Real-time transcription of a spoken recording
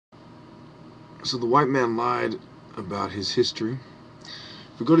So the white man lied about his history.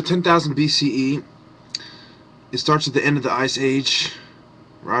 If we go to 10,000 BCE, it starts at the end of the Ice Age,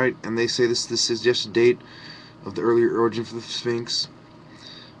 right? And they say this is just a date of the earlier origin for the Sphinx.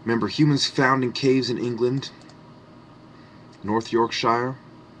 Remember, humans found in caves in England, North Yorkshire,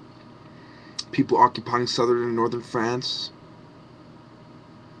 people occupying southern and northern France,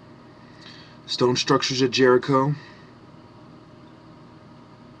 stone structures at Jericho,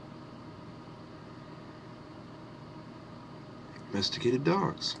 domesticated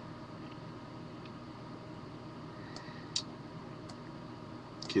dogs.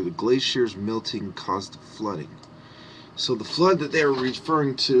 Okay, the glaciers melting caused the flooding. So the flood that they were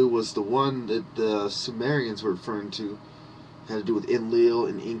referring to was the one that the Sumerians were referring to. It had to do with Enlil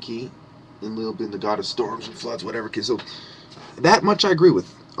and Enki. Enlil being the god of storms and floods, whatever. Okay, so that much I agree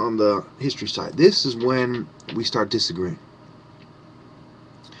with on the history side. This is when we start disagreeing.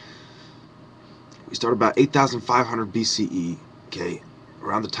 We start about 8,500 BCE, okay,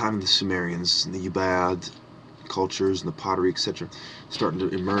 around the time of the Sumerians and the Ubaid cultures and the pottery, etc., starting to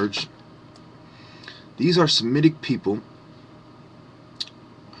emerge. These are Semitic people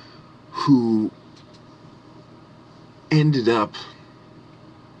who ended up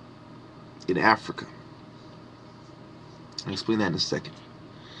in Africa. I'll explain that in a second.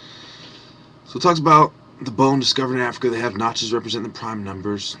 So it talks about the bone discovered in Africa. They have notches representing the prime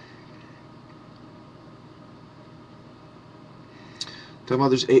numbers. Talking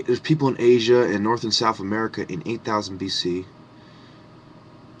about there's people in Asia and North and South America in 8,000 BC.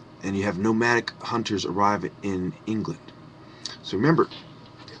 And you have nomadic hunters arrive in England. So remember,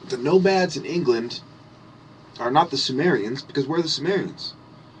 the nomads in England are not the Sumerians, because where are the Sumerians?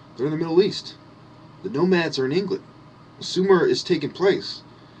 They're in the Middle East. The nomads are in England. Sumer is taking place,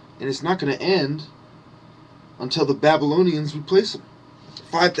 and it's not going to end until the Babylonians replace them.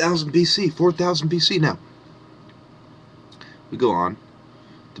 5,000 BC, 4,000 BC. Now, we go on.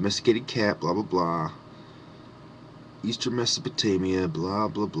 Domesticated cat, blah, blah, blah. Eastern Mesopotamia, blah,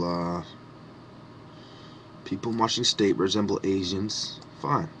 blah, blah. People in Washington State resemble Asians.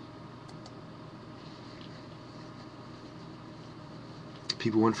 Fine.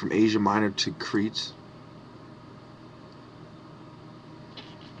 People went from Asia Minor to Crete.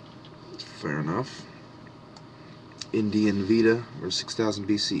 Fair enough. Indian Veda, or 6,000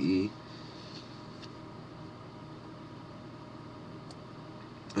 BCE.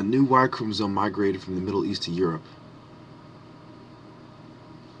 A new Y chromosome migrated from the Middle East to Europe.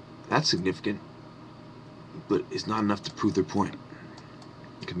 That's significant, but it's not enough to prove their point.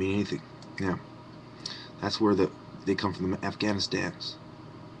 It could mean anything. Yeah, that's where they come from, the Afghanistans.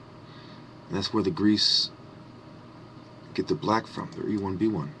 And that's where the Greece get their black from, their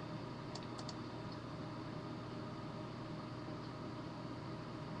E1B1.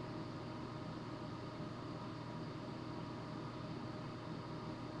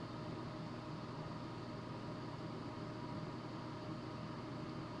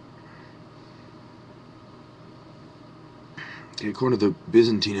 Okay, according to the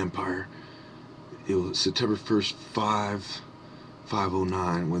Byzantine Empire, it was September 1st,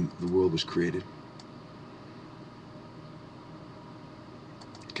 509 when the world was created.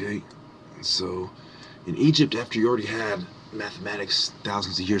 Okay, so in Egypt, after you already had mathematics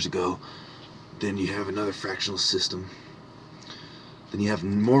thousands of years ago, then you have another fractional system. Then you have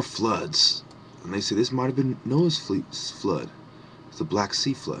more floods, and they say this might have been Noah's flood. It's the Black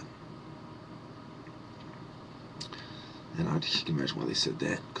Sea flood. And I can imagine why they said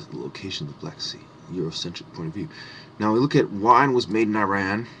that, because of the location of the Black Sea, Eurocentric point of view. Now we look at wine was made in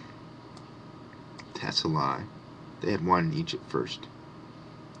Iran. That's a lie. They had wine in Egypt first.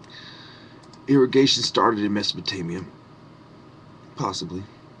 Irrigation started in Mesopotamia. Possibly.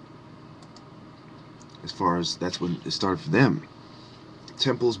 As far as that's when it started for them.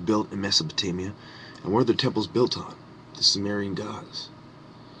 Temples built in Mesopotamia. And what are the temples built on? The Sumerian gods.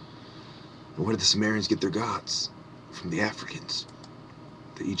 And where did the Sumerians get their gods? From the Africans,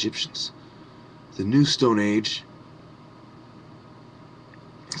 the Egyptians. The New Stone Age.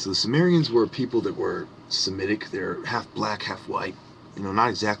 So the Sumerians were people that were Semitic. They're half black, half white. You know, not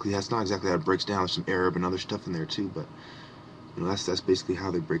exactly. That's not exactly how it breaks down. There's some Arab and other stuff in there too, but you know, that's basically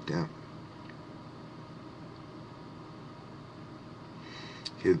how they break down.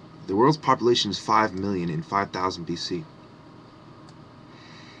 Okay, the world's population is 5 million in 5,000 BC.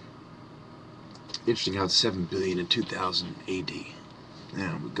 Interesting how it's 7 billion in 2000 AD.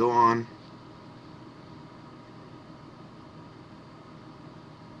 Now we go on.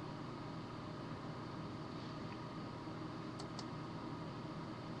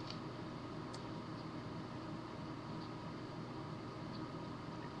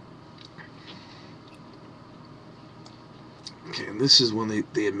 Okay, and this is when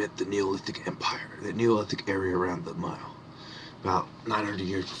they admit the Neolithic Empire, the Neolithic area around the mile, about 900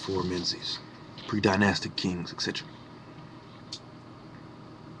 years before Menzies, pre-dynastic kings, etc.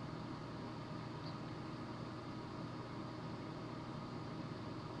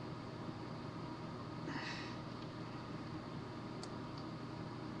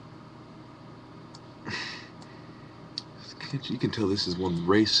 You can tell this is one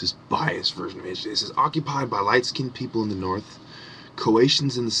racist, biased version of history. It says occupied by light-skinned people in the north,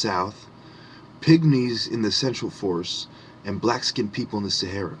 Croatians in the south, Pygmies in the central forests, and black-skinned people in the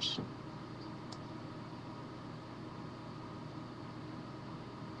Saharas.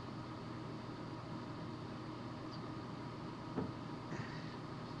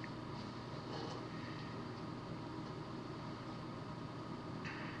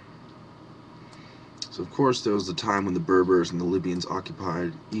 So, of course, there was the time when the Berbers and the Libyans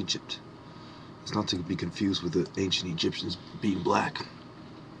occupied Egypt. It's not to be confused with the ancient Egyptians being black.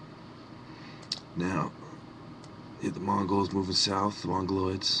 Now, the Mongols moving south, the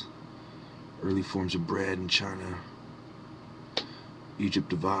Mongoloids, early forms of bread in China. Egypt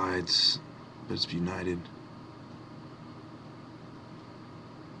divides, but it's united.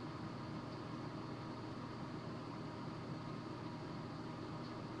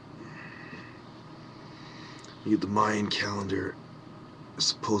 You get the Mayan calendar,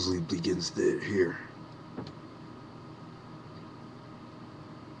 supposedly begins here.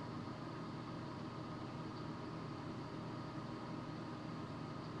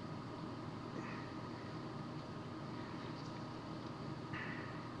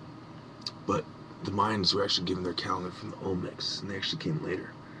 But the Mayans were actually given their calendar from the Olmecs, and they actually came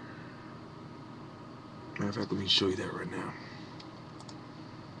later. Matter of fact, let me show you that right now.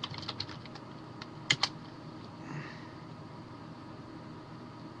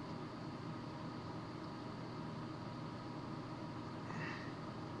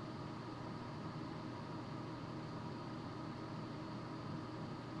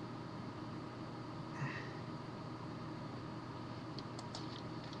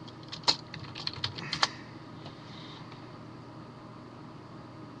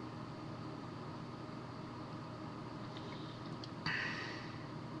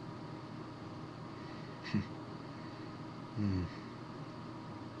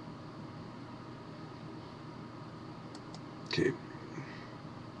 Okay.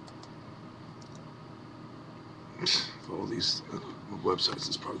 All these websites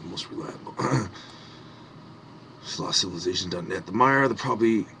is probably the most reliable. Lostcivilizations.net. The Maya are the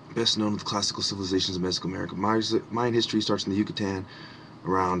probably best known of the classical civilizations of Mesoamerica. Mayan history starts in the Yucatan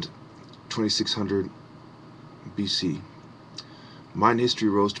around 2600 BC. Mayan history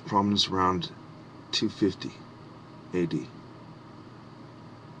rose to prominence around 250 AD.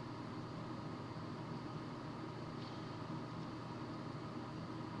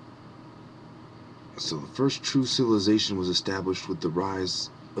 So the first true civilization was established with the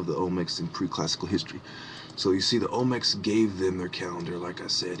rise of the Olmecs in pre-classical history. So you see the Olmecs gave them their calendar, like I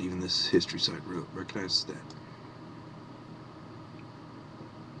said, even this history site recognizes that.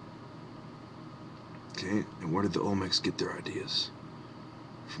 Okay, and where did the Olmecs get their ideas?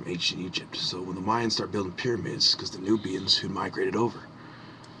 From ancient Egypt. So when the Mayans start building pyramids, because the Nubians who migrated over,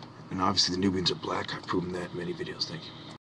 and obviously the Nubians are black, I've proven that in many videos, thank you.